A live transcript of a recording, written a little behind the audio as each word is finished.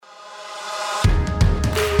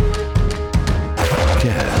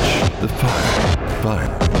the fire. Fire.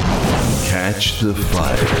 Catch the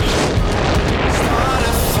fire. Start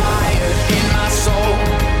a fire in my soul.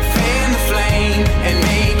 Fan the flame and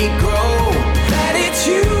make it grow. That it's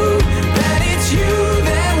you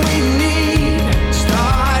that we need.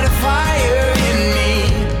 Start a fire in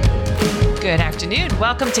me. Good afternoon.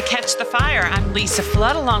 Welcome to Catch the Fire. I'm Lisa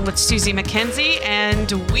Flood along with Susie McKenzie,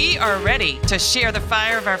 and we are ready to share the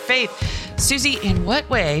fire of our faith. Susie, in what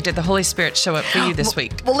way did the Holy Spirit show up for you this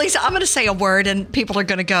week? Well, Lisa, I'm going to say a word and people are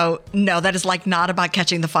going to go, no, that is like not about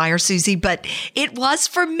catching the fire, Susie, but it was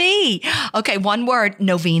for me. Okay, one word,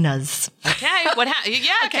 novenas. Okay, what happened?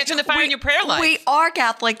 Yeah, okay. Catching the fire in your prayer life. We are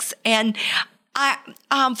Catholics, and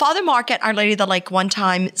Father Mark at Our Lady of the Lake one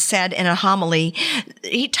time said in a homily,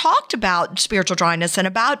 he talked about spiritual dryness and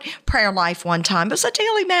about prayer life one time. It was a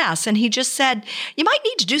daily mass, and he just said, you might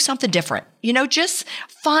need to do something different. You know, just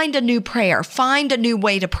find a new prayer, find a new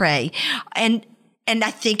way to pray. And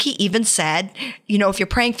I think he even said, you know, if you're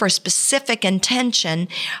praying for a specific intention,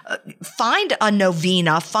 find a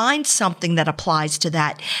novena, find something that applies to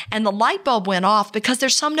that. And the light bulb went off because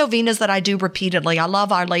there's some novenas that I do repeatedly. I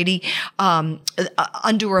love Our Lady,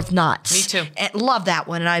 Undoer of Knots. Me too. And love that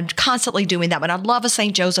one. And I'm constantly doing that one. I love a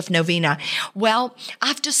St. Joseph novena. Well,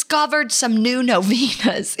 I've discovered some new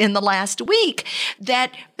novenas in the last week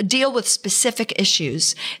that deal with specific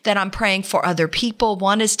issues that I'm praying for other people.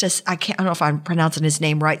 One is to, I don't know if I'm pronouncing his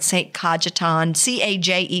name right, St. Cajetan,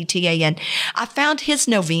 Cajetan. I found his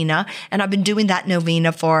novena, and I've been doing that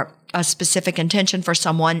novena for a specific intention for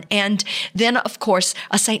someone. And then, of course,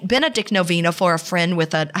 a St. Benedict novena for a friend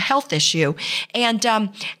with a health issue. And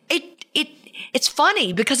it's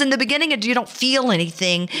funny because in the beginning you don't feel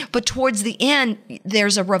anything, but towards the end,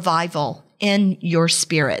 there's a revival in your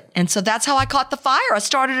spirit. And so that's how I caught the fire. I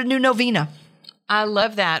started a new novena. I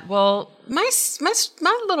love that. Well, my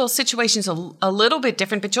little situation's a little bit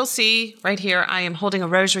different, but you'll see right here, I am holding a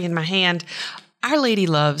rosary in my hand. Our Lady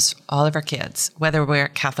loves all of our kids, whether we're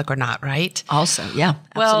Catholic or not, right? Also, yeah,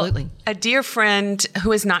 absolutely. Well, a dear friend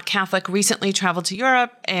who is not Catholic recently traveled to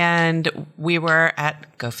Europe, and we were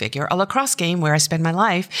at, go figure, a lacrosse game where I spend my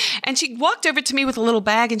life. And she walked over to me with a little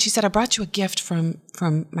bag, and she said, I brought you a gift from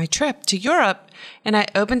my trip to Europe. And I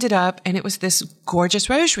opened it up, and it was this gorgeous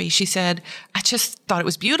rosary. She said, I just thought it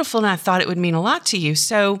was beautiful, and I thought it would mean a lot to you.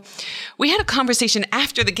 So we had a conversation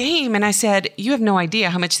after the game, and I said, you have no idea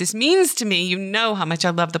how much this means to me. You know how much I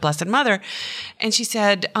love the Blessed Mother. And she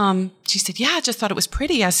said, yeah, I just thought it was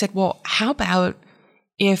pretty. I said, well, how about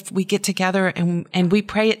if we get together and we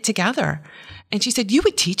pray it together? And she said, you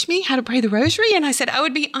would teach me how to pray the rosary? And I said, I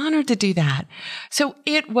would be honored to do that. So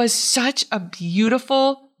it was such a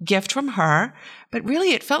beautiful gift from her, but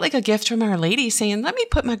really it felt like a gift from Our Lady saying, let me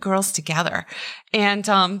put my girls together. And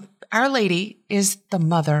Our Lady is the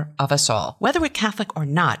mother of us all. Whether we're Catholic or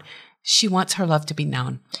not, she wants her love to be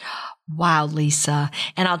known. Wow, Lisa.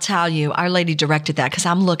 And I'll tell you, Our Lady directed that because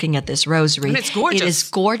I'm looking at this rosary. And it's gorgeous. It is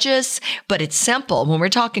gorgeous, but it's simple. When we're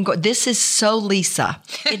talking, this is so Lisa.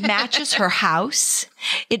 It matches her house.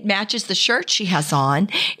 It matches the shirt she has on.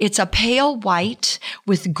 It's a pale white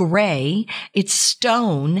with gray. It's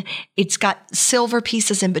stone. It's got silver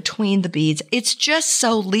pieces in between the beads. It's just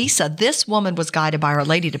so Lisa. This woman was guided by Our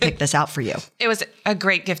Lady to pick this out for you. It was a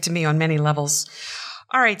great gift to me on many levels.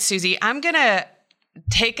 All right, Susie, I'm going to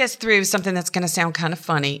take us through something that's going to sound kind of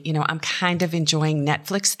funny. You know, I'm kind of enjoying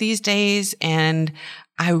Netflix these days, and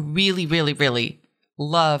I really, really, really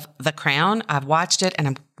love The Crown. I've watched it, and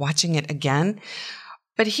I'm watching it again.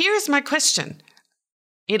 But here's my question.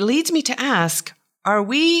 It leads me to ask, are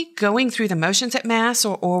we going through the motions at Mass,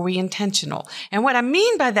 or are we intentional? And what I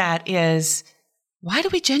mean by that is, why do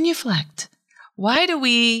we genuflect? Why do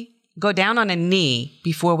we go down on a knee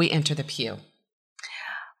before we enter the pew?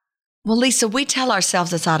 Well, Lisa, we tell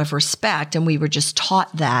ourselves it's out of respect, and we were just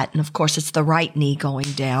taught that. And of course, it's the right knee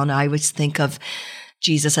going down. I always think of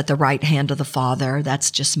Jesus at the right hand of the Father. That's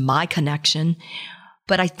just my connection.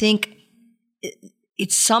 But I think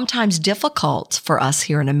it's sometimes difficult for us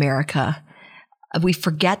here in America. We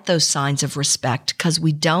forget those signs of respect because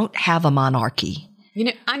we don't have a monarchy. You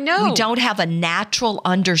know, I know. We don't have a natural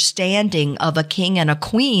understanding of a king and a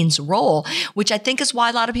queen's role, which I think is why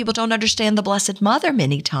a lot of people don't understand the Blessed Mother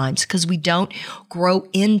many times, because we don't grow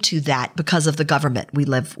into that because of the government we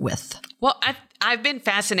live with. Well, I've been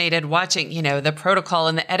fascinated watching, you know, the protocol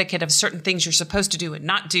and the etiquette of certain things you're supposed to do and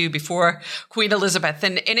not do before Queen Elizabeth.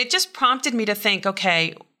 And it just prompted me to think,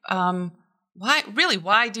 okay,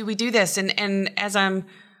 why do we do this? And as I'm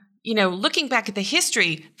looking back at the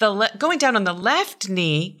history, going down on the left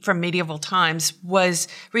knee from medieval times was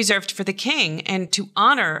reserved for the king and to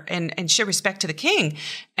honor and show respect to the king.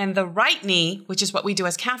 And the right knee, which is what we do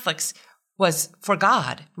as Catholics, was for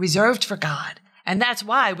God, reserved for God. And that's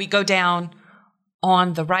why we go down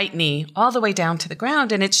on the right knee all the way down to the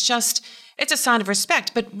ground. And it's a sign of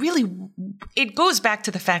respect. But really, it goes back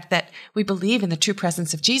to the fact that we believe in the true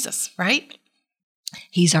presence of Jesus, right?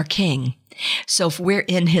 He's our king. So if we're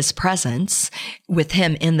in his presence with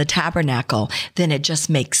him in the tabernacle, then it just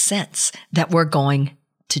makes sense that we're going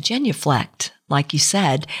to genuflect, like you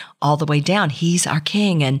said, all the way down. He's our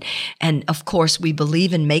king. And of course, we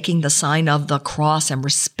believe in making the sign of the cross and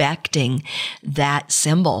respecting that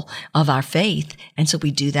symbol of our faith. And so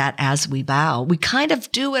we do that as we bow. We kind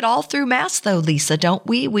of do it all through Mass, though, Lisa, don't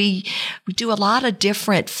we? We do a lot of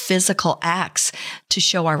different physical acts to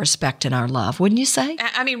show our respect and our love, wouldn't you say?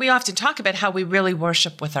 I mean, we often talk about how we really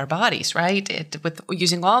worship with our bodies, right? With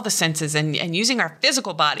using all the senses and using our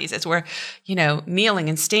physical bodies as we're, kneeling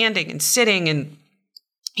and standing and sitting. And,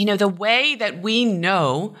 the way that we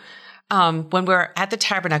know when we're at the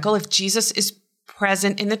tabernacle, if Jesus is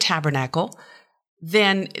present in the tabernacle,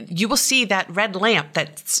 then you will see that red lamp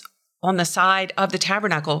that's on the side of the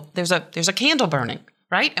tabernacle. There's a candle burning.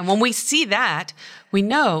 Right? And when we see that, we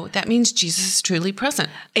know that means Jesus is truly present.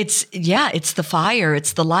 It's the fire.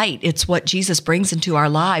 It's the light. It's what Jesus brings into our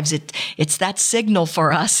lives. It's that signal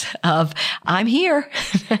for us of, I'm here.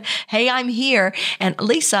 Hey, I'm here. And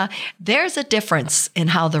Lisa, there's a difference in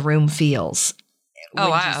how the room feels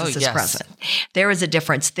when Jesus is present. There is a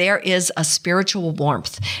difference. There is a spiritual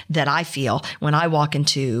warmth that I feel when I walk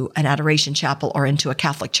into an adoration chapel or into a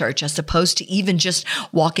Catholic church, as opposed to even just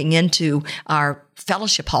walking into our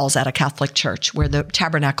fellowship halls at a Catholic church where the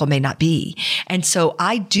tabernacle may not be. And so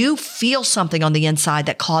I do feel something on the inside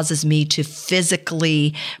that causes me to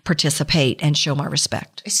physically participate and show my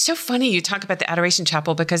respect. It's so funny you talk about the adoration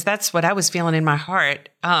chapel, because that's what I was feeling in my heart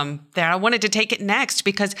there. I wanted to take it next,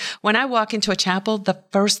 because when I walk into a chapel, the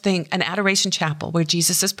first thing, an adoration chapel where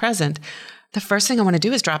Jesus is present, the first thing I want to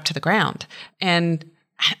do is drop to the ground. And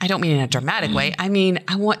I don't mean in a dramatic way. I mean,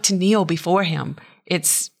 I want to kneel before him.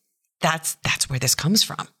 That's where this comes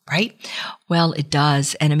from, right? Well, it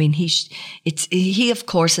does. And I mean, he of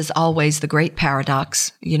course is always the great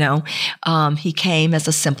paradox, he came as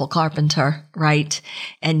a simple carpenter, right?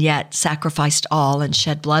 And yet sacrificed all and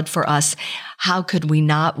shed blood for us. How could we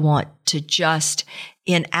not want to just,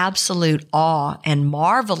 in absolute awe and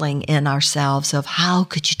marveling in ourselves of, how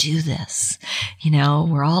could you do this?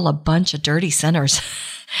 We're all a bunch of dirty sinners.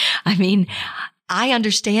 I mean, I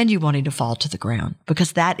understand you wanting to fall to the ground,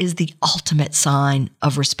 because that is the ultimate sign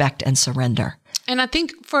of respect and surrender. And I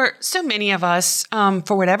think for so many of us,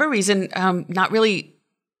 for whatever reason, not really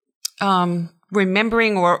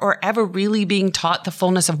remembering or ever really being taught the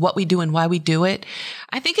fullness of what we do and why we do it,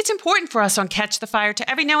 I think it's important for us on Catch the Fire to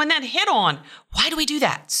every now and then hit on, why do we do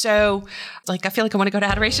that? So, I feel like I want to go to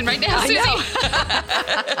adoration right now, Susie.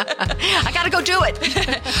 I got to go do it.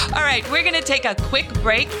 All right, we're going to take a quick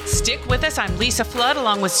break. Stick with us. I'm Lisa Flood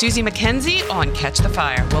along with Susie McKenzie on Catch the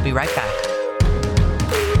Fire. We'll be right back.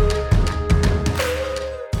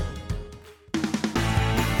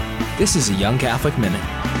 This is a Young Catholic Minute.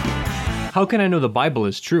 How can I know the Bible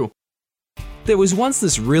is true? There was once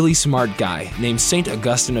this really smart guy named St.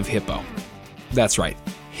 Augustine of Hippo. That's right,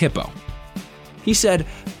 Hippo. He said,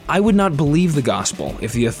 "I would not believe the gospel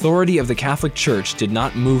if the authority of the Catholic Church did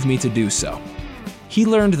not move me to do so." He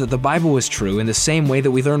learned that the Bible was true in the same way that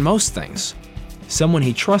we learn most things. Someone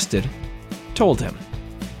he trusted told him.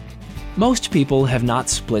 Most people have not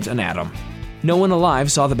split an atom. No one alive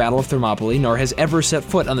saw the Battle of Thermopylae nor has ever set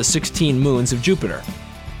foot on the 16 moons of Jupiter.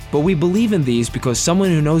 But we believe in these because someone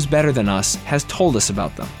who knows better than us has told us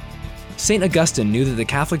about them. St. Augustine knew that the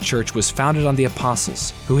Catholic Church was founded on the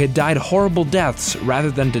apostles, who had died horrible deaths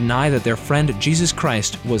rather than deny that their friend Jesus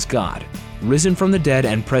Christ was God, risen from the dead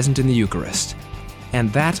and present in the Eucharist.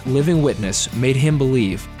 And that living witness made him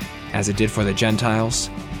believe, as it did for the Gentiles,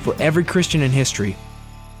 for every Christian in history,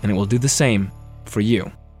 and it will do the same for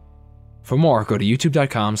you. For more, go to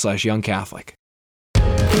youtube.com/youngcatholic.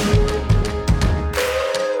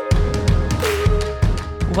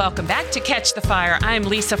 Welcome back to Catch the Fire. I'm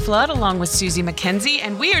Lisa Flood along with Susie McKenzie,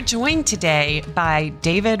 and we are joined today by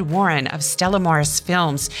David Warren of Stella Maris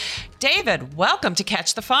Films. David, welcome to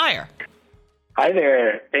Catch the Fire. Hi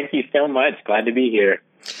there. Thank you so much. Glad to be here.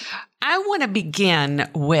 I want to begin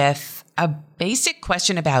with a basic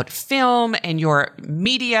question about film and your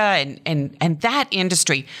media and that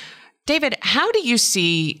industry. David, how do you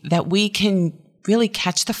see that we can really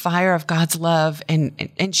catch the fire of God's love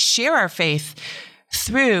and share our faith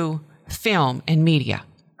through film and media?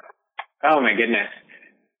 Oh, my goodness.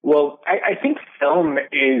 Well, I think film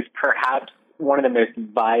is perhaps one of the most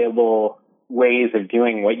viable ways of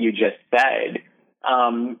doing what you just said.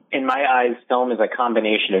 In my eyes, film is a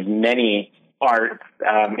combination of many arts.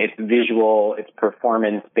 It's visual, it's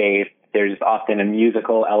performance-based. There's often a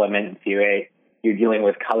musical element to it. You're dealing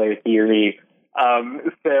with color theory.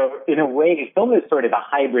 So in a way, film is sort of a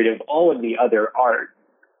hybrid of all of the other arts.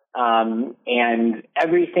 And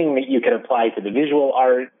everything that you could apply to the visual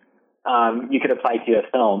art, you could apply to a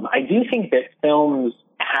film. I do think that films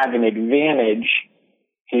have an advantage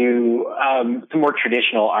to some more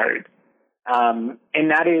traditional art.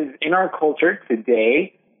 And that is, in our culture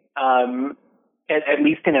today, at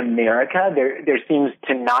least in America, there seems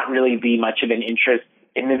to not really be much of an interest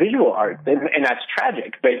in the visual arts, and that's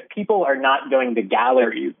tragic. But people are not going to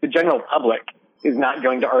galleries. The general public is not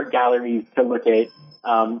going to art galleries to look at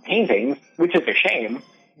paintings, which is a shame.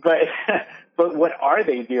 But but what are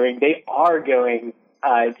they doing? They are going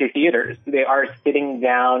to theaters. They are sitting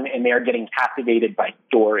down and they are getting captivated by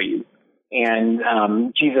stories.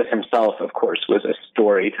 And Jesus himself, of course, was a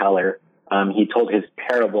storyteller. He told his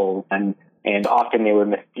parables, and often they were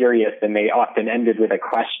mysterious, and they often ended with a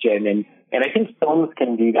question. And I think films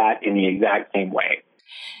can do that in the exact same way.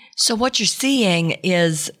 So what you're seeing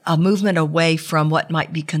is a movement away from what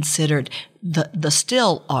might be considered the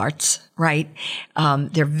still arts, right?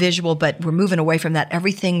 They're visual, but we're moving away from that.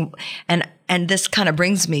 Everything, and this kind of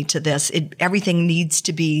brings me to this. Everything needs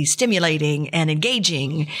to be stimulating and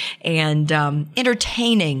engaging and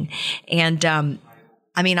entertaining. And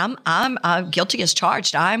I mean, I'm guilty as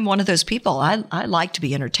charged. I'm one of those people. I like to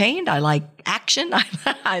be entertained. I like action.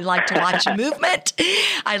 I like to watch movement.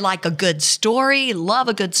 I like a good story, love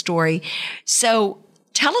a good story. So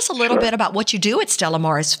tell us a little bit about what you do at Stella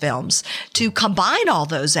Maris Films to combine all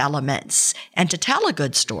those elements and to tell a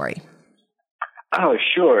good story. Oh,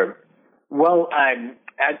 sure. Well,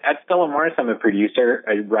 at Stella Maris, I'm a producer,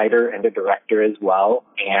 a writer, and a director as well.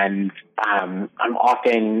 And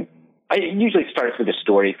it usually starts with a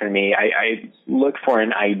story for me. I look for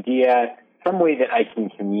an idea, some way that I can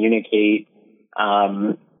communicate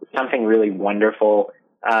something really wonderful.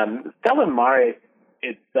 Stella Maris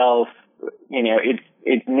itself,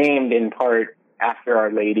 it's named in part after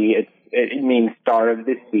Our Lady. It means Star of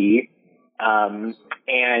the Sea.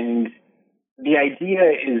 And the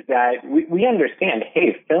idea is that we understand,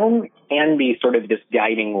 hey, film can be sort of this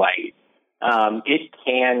guiding light. It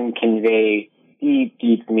can convey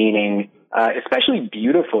deep meaning, especially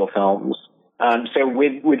beautiful films. So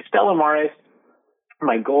with Stella Maris,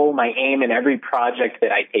 my goal, my aim in every project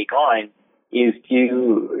that I take on is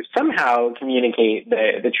to somehow communicate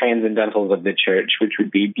the transcendentals of the church, which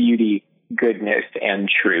would be beauty, goodness, and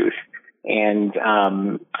truth. And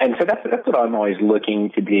so that's what I'm always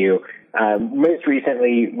looking to do. Most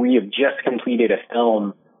recently, we have just completed a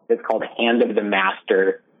film that's called Hand of the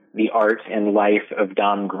Master, The Art and Life of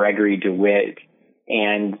Dom Gregory DeWitt.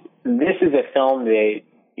 And this is a film that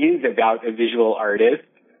is about a visual artist.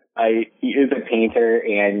 He is a painter,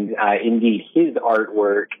 and indeed, his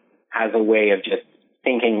artwork has a way of just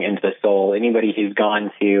sinking into the soul. Anybody who's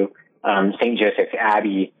gone to St. Joseph's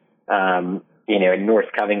Abbey, in North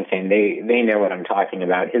Covington, they know what I'm talking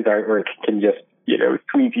about. His artwork can just,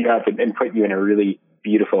 sweep you up and put you in a really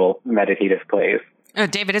beautiful, meditative place. Oh,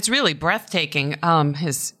 David, it's really breathtaking.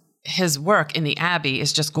 His work in the Abbey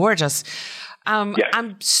is just gorgeous. Yes.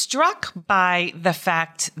 I'm struck by the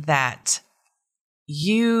fact that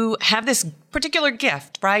you have this particular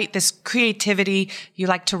gift, right? This creativity. You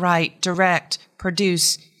like to write, direct,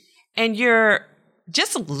 produce, and you're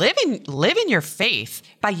just living your faith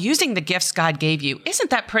by using the gifts God gave you.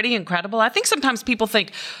 Isn't that pretty incredible? I think sometimes people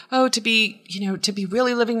think, to be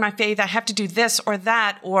really living my faith, I have to do this or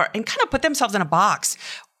that, and kind of put themselves in a box.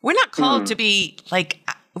 We're not called to be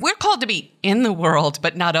we're called to be in the world,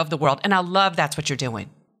 but not of the world. And I love that's what you're doing.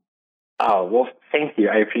 Oh, well, thank you.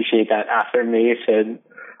 I appreciate that affirmation.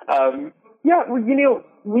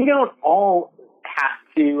 We don't all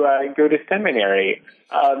have to go to seminary.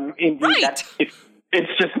 Indeed, Right. It's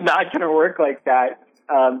just not going to work like that.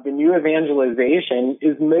 The new evangelization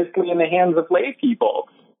is mostly in the hands of lay people.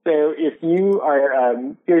 So if you are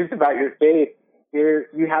serious about your faith,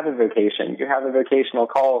 you have a vocation. You have a vocational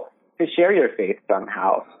call to share your faith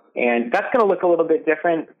somehow. And that's going to look a little bit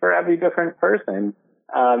different for every different person.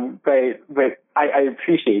 But I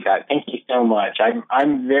appreciate that. Thank you so much.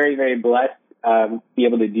 I'm very, very blessed to be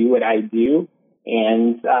able to do what I do.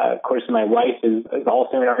 And of course, my wife is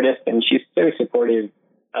also an artist, and she's so supportive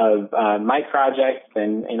of my projects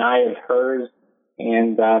and I of hers.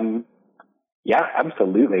 And yeah,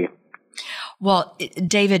 absolutely. Well,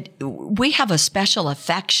 David, we have a special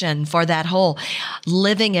affection for that whole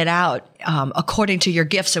living it out according to your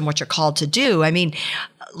gifts and what you're called to do. I mean,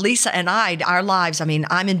 Lisa and I, our lives, I mean,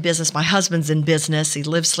 I'm in business. My husband's in business. He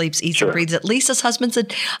lives, sleeps, eats, and breathes it. Lisa's husband's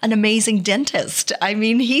an amazing dentist. I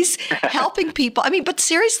mean, he's helping people. I mean, but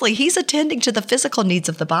seriously, he's attending to the physical needs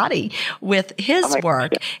of the body with his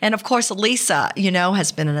work. And of course, Lisa,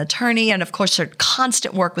 has been an attorney and of course her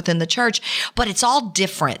constant work within the church, but it's all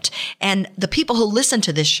different. And the people who listen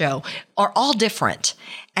to this show are all different.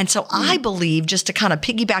 And so I believe, just to kind of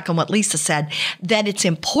piggyback on what Lisa said, that it's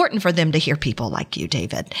important for them to hear people like you,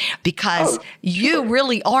 David, because you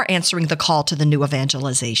really are answering the call to the new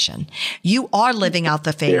evangelization. You are living out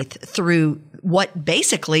the faith through what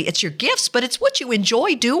basically it's your gifts, but it's what you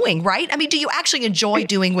enjoy doing, right? I mean, do you actually enjoy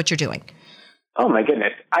doing what you're doing? Oh my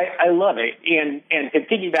goodness, I love it. And to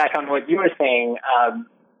piggyback on what you were saying,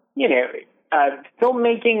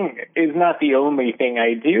 filmmaking is not the only thing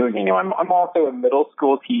I do. I'm also a middle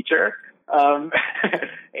school teacher. And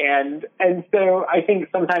so I think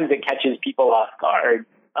sometimes it catches people off guard,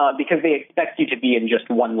 because they expect you to be in just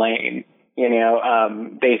one lane.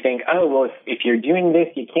 They think, oh, well, if you're doing this,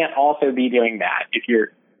 you can't also be doing that.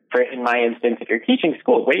 In my instance, if you're teaching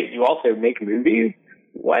school, wait, you also make movies?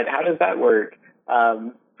 What? How does that work?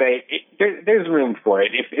 But there's room for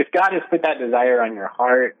it. If God has put that desire on your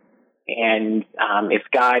heart, and if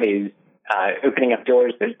God is opening up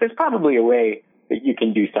doors, there's probably a way that you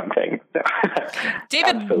can do something. So,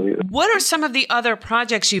 David, absolutely. What are some of the other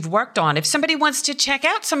projects you've worked on? If somebody wants to check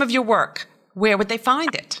out some of your work, where would they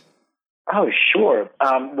find it? Oh, sure.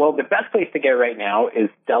 Well, the best place to go right now is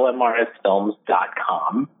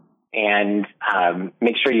StellaMarisFilms.com. And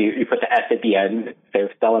make sure you put the S at the end, so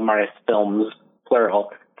StellaMarisFilms,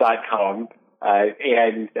 plural.com.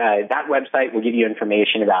 And that website will give you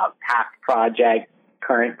information about past projects,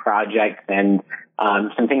 current projects, and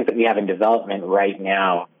some things that we have in development right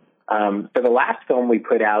now. So the last film we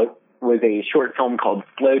put out was a short film called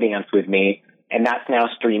Slow Dance With Me, and that's now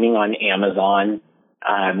streaming on Amazon.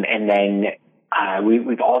 And then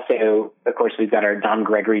we've also, of course, we've got our Dom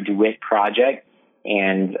Gregory DeWitt project,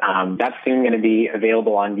 and that's soon going to be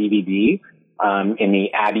available on DVD in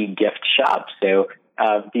the Abbey gift shop. So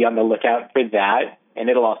be on the lookout for that, and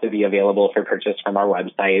it'll also be available for purchase from our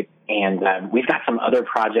website. And we've got some other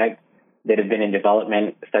projects that have been in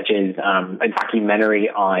development, such as a documentary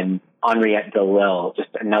on Henriette Delille, just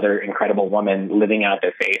another incredible woman living out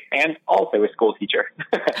their faith, and also a school teacher.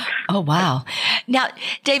 Oh, wow. Now,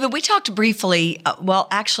 David, we talked briefly, well,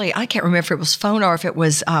 actually, I can't remember if it was phone or if it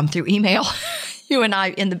was through email, you and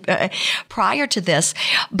I, in the prior to this,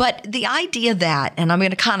 but the idea that, and I'm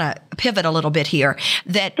going to kind of pivot a little bit here,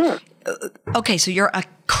 that, okay, so you're a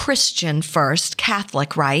Christian first,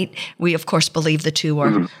 Catholic, right? We, of course, believe the two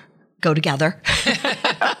are go together.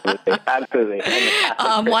 Absolutely.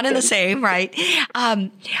 One and the same, right?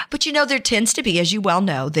 But there tends to be, as you well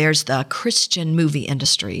know, there's the Christian movie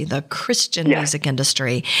industry, the Christian music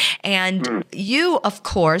industry. And you, of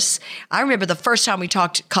course, I remember the first time we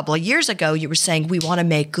talked a couple of years ago, you were saying we want to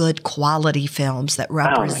make good quality films that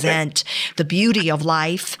represent the beauty of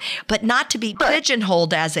life, but not to be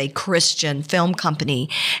pigeonholed as a Christian film company.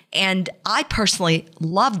 And I personally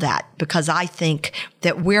love that, because I think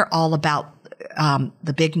that we're all about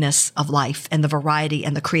the bigness of life and the variety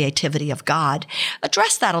and the creativity of God.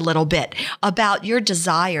 Address that a little bit about your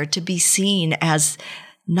desire to be seen as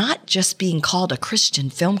not just being called a Christian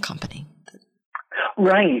film company.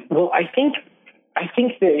 Right. Well, I think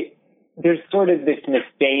that there's sort of this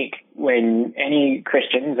mistake when any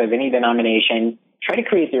Christians of any denomination try to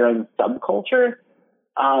create their own subculture,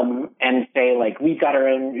 and say, like, we've got our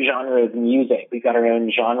own genre of music, we've got our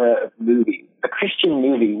own genre of movie. A Christian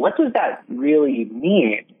movie, what does that really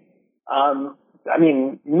mean? I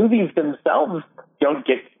mean, movies themselves don't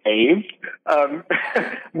get saved.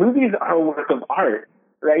 Movies are a work of art,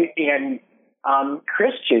 right? And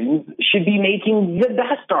Christians should be making the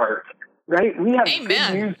best art, right? We have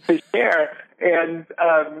good news to share. And,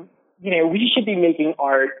 we should be making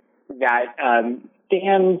art that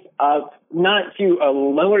stands up not to a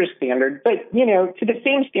lower standard, but, to the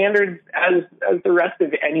same standards as the rest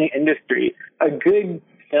of any industry. A good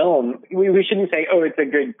film, we shouldn't say, oh, it's a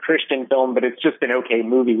good Christian film, but it's just an okay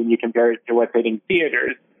movie when you compare it to what's hitting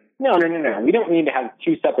theaters. No. We don't need to have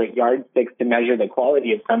two separate yardsticks to measure the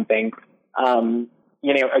quality of something. A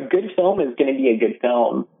good film is going to be a good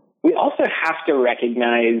film. We also have to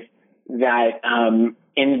recognize that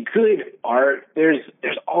in good art, there's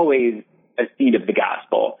always a seed of the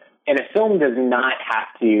gospel. And a film does not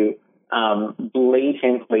have to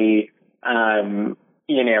blatantly,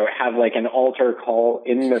 have like an altar call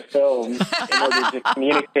in the film in order to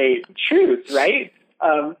communicate truth, right?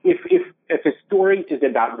 If a story is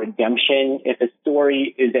about redemption, if a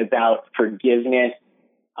story is about forgiveness,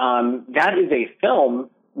 that is a film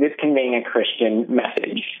that's conveying a Christian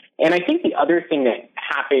message. And I think the other thing that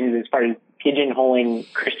happens as far as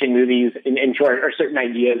pigeonholing Christian movies into our certain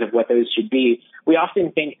ideas of what those should be, we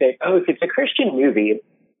often think that, if it's a Christian movie,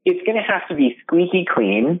 it's going to have to be squeaky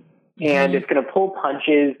clean and it's going to pull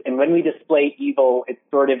punches. And when we display evil, it's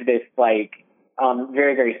sort of this like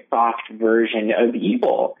very, very soft version of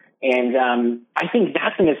evil. And I think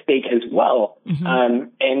that's a mistake as well.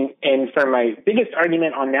 And for my biggest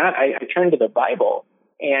argument on that, I turn to the Bible.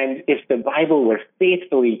 And if the Bible were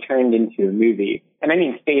faithfully turned into a movie, and I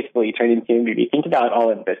mean faithfully turned into a movie, think about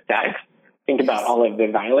all of the sex, think about all of the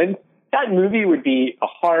violence, that movie would be a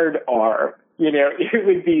hard R. It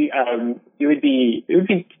would be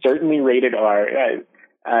certainly rated R,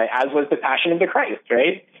 as was the Passion of the Christ,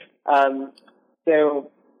 right?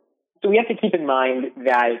 So we have to keep in mind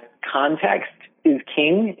that context is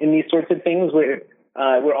king in these sorts of things. We're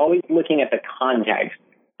always looking at the context.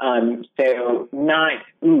 So not,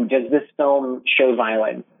 does this film show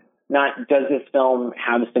violence? Not, does this film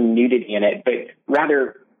have some nudity in it? But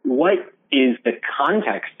rather, what is the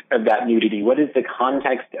context of that nudity? What is the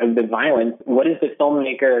context of the violence? What is the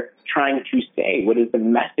filmmaker trying to say? What is the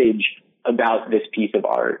message about this piece of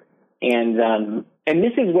art? And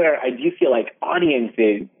this is where I do feel like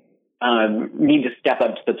audiences need to step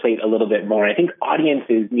up to the plate a little bit more. I think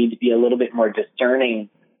audiences need to be a little bit more discerning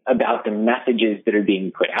about the messages that are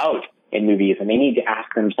being put out in movies, and they need to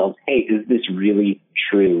ask themselves, hey, is this really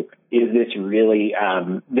true? Is this really,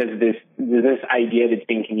 does this idea that's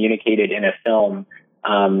being communicated in a film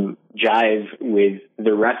jive with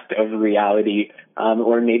the rest of reality?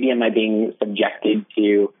 Or maybe am I being subjected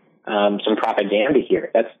to some propaganda here?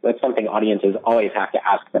 That's something audiences always have to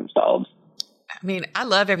ask themselves. I mean, I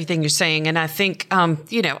love everything you're saying. And I think, I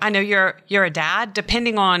know you're a dad.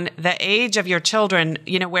 Depending on the age of your children,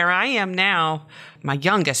 where I am now, my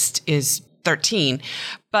youngest is 13,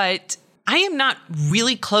 but I am not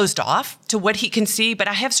really closed off to what he can see, but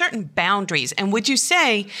I have certain boundaries. And would you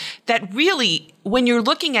say that really, when you're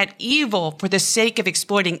looking at evil for the sake of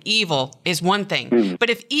exploiting evil is one thing.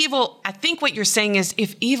 But if evil, I think what you're saying is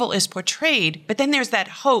if evil is portrayed, but then there's that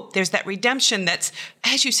hope, there's that redemption that's,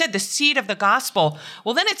 as you said, the seed of the gospel,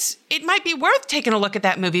 well, then it might be worth taking a look at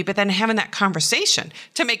that movie, but then having that conversation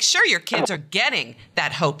to make sure your kids are getting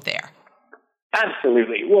that hope there.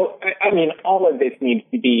 Absolutely. Well, I mean, all of this needs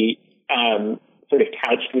to be sort of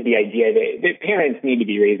couched with the idea that parents need to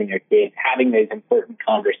be raising their kids, having those important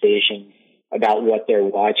conversations about what they're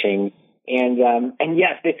watching. And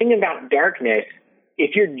yes, the thing about darkness,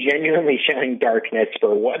 if you're genuinely showing darkness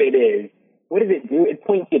for what it is, what does it do? It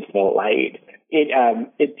points you to the light.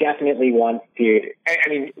 It definitely wants to,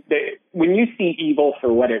 when you see evil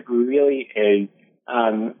for what it really is,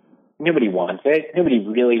 nobody wants it. Nobody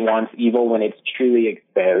really wants evil when it's truly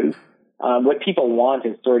exposed. What people want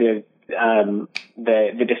is sort of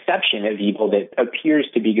the deception of evil that appears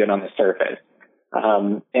to be good on the surface.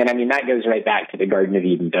 And I mean, that goes right back to the Garden of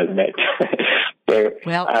Eden, doesn't it?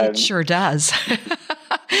 It sure does.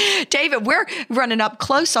 David, we're running up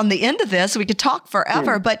close on the end of this. We could talk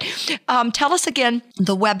forever, but tell us again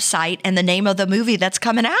the website and the name of the movie that's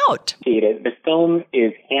coming out. The film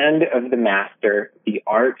is Hand of the Master, The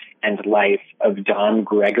Art and Life of Don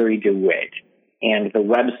Gregory DeWitt. And the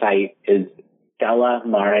website is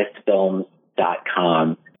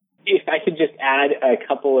StellaMarisFilms.com. If I could just add a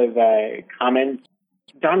couple of comments.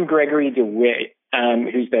 Don Gregory DeWitt,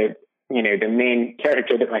 who's the main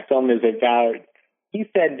character that my film is about, he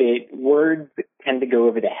said that words tend to go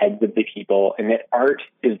over the heads of the people and that art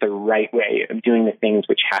is the right way of doing the things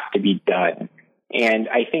which have to be done. And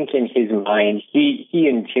I think in his mind, he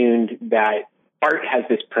intuned that art has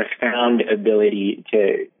this profound ability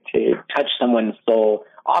to touch someone's soul,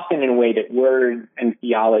 often in a way that words and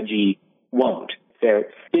theology won't. So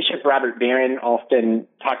Bishop Robert Barron often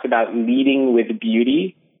talks about leading with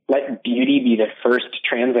beauty. Let beauty be the first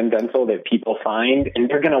transcendental that people find, and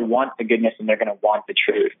they're going to want the goodness and they're going to want the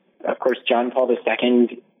truth. Of course, John Paul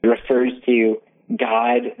II refers to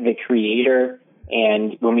God, the creator,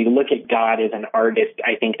 and when we look at God as an artist,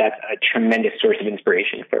 I think that's a tremendous source of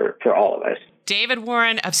inspiration for all of us. David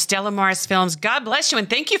Warren of Stella Maris Films, God bless you, and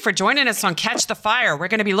thank you for joining us on Catch the Fire. We're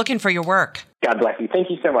going to be looking for your work. God bless you. Thank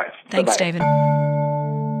you so much. Thanks, Bye-bye. David.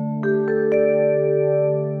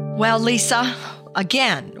 Well, Lisa,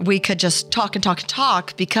 again, we could just talk and talk and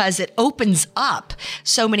talk because it opens up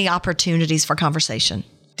so many opportunities for conversation.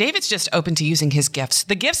 David's just open to using his gifts,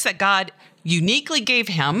 the gifts that God uniquely gave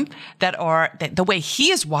him, that the way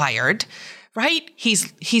he is wired, right?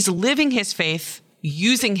 He's living his faith,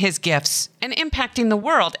 using his gifts, and impacting the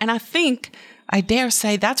world. And I dare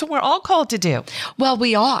say that's what we're all called to do. Well,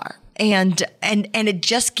 we are. And it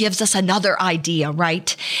just gives us another idea,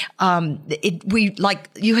 right? We, like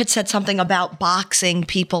you had said something about boxing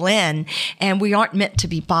people in, and we aren't meant to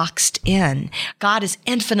be boxed in. God is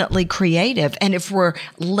infinitely creative. And if we're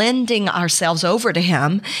lending ourselves over to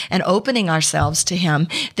him and opening ourselves to him,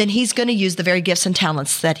 then he's going to use the very gifts and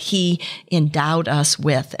talents that he endowed us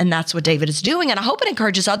with. And that's what David is doing. And I hope it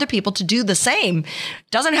encourages other people to do the same.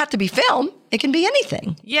 Doesn't have to be film. It can be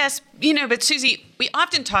anything. Yes, but Susie, we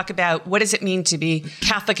often talk about what does it mean to be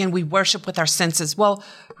Catholic, and we worship with our senses. Well,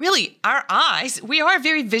 really, our eyes, we are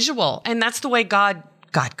very visual, and that's the way God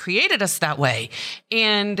created us that way.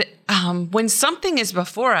 And when something is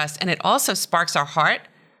before us and it also sparks our heart,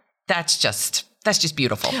 that's just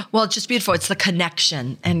beautiful. Well, it's just beautiful. It's the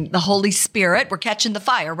connection, and the Holy Spirit, we're catching the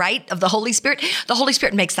fire, right? Of the Holy Spirit. The Holy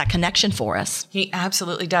Spirit makes that connection for us. He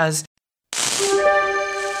absolutely does.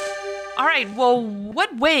 All right. Well,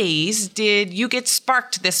 what ways did you get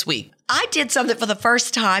sparked this week? I did something for the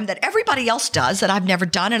first time that everybody else does that I've never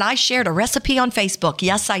done, and I shared a recipe on Facebook.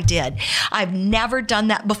 Yes, I did. I've never done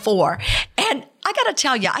that before. And I got to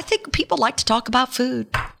tell you, I think people like to talk about food.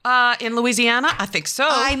 In Louisiana, I think so.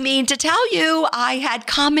 I mean, to tell you, I had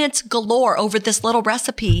comments galore over this little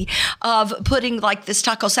recipe of putting like this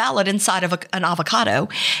taco salad inside of an avocado.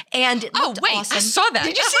 And it looked awesome. I saw that.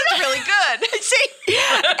 Did you see that? Really good. See?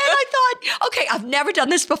 And I thought, okay, I've never done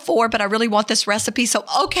this before, but I really want this recipe. So,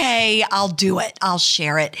 okay, I'll do it. I'll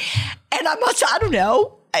share it. And I don't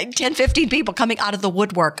know, 10, 15 people coming out of the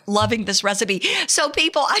woodwork loving this recipe. So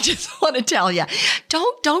people, I just want to tell you,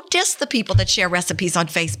 don't diss the people that share recipes on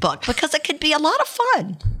Facebook, because it could be a lot of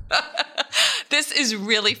fun. This is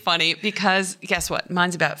really funny because guess what?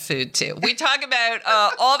 Mine's about food too. We talk about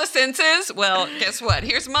all the senses. Well, guess what?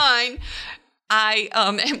 Here's mine. I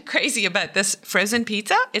am crazy about this frozen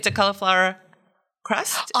pizza. It's a cauliflower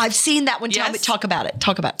crust. I've seen that one. Yes. Talk about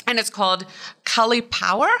it. And it's called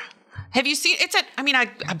cauliflower. Have you seen it?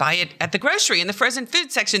 I buy it at the grocery in the frozen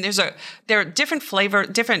food section. There are different flavor,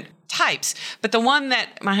 different types, but the one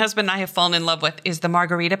that my husband and I have fallen in love with is the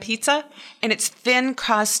margarita pizza, and it's thin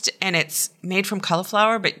crust and it's made from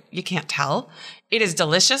cauliflower, but you can't tell. It is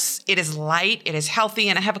delicious. It is light. It is healthy.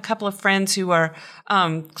 And I have a couple of friends who are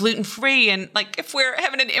gluten-free, and like if we're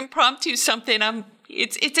having an impromptu something,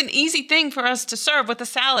 it's an easy thing for us to serve with a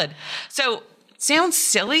salad. So sounds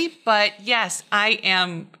silly, but yes,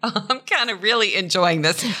 I'm kind of really enjoying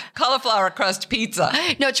this cauliflower crust pizza.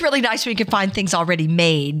 No, it's really nice when you can find things already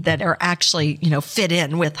made that are actually, fit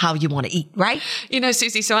in with how you want to eat, right?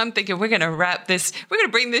 Susie, so I'm thinking we're going to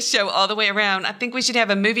bring this show all the way around. I think we should have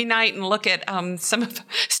a movie night and look at some of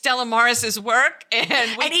Stella Morris's work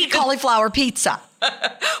and eat cauliflower pizza.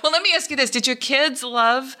 Well, let me ask you this. Did your kids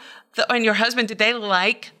love and your husband, did they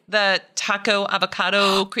like the taco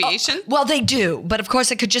avocado creation? Well, they do. But of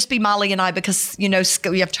course, it could just be Molly and I because, we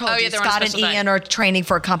have told you Scott and Ian are training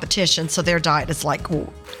for a competition. So their diet is like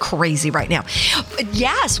crazy right now. But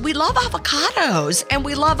yes, we love avocados and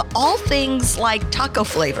we love all things like taco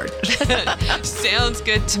flavored. Sounds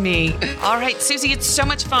good to me. All right, Susie, it's so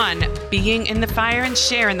much fun being in the fire and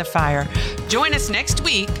sharing the fire. Join us next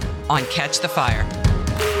week on Catch the Fire.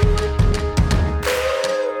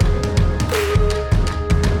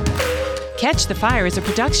 Catch the Fire is a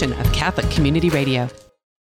production of Catholic Community Radio.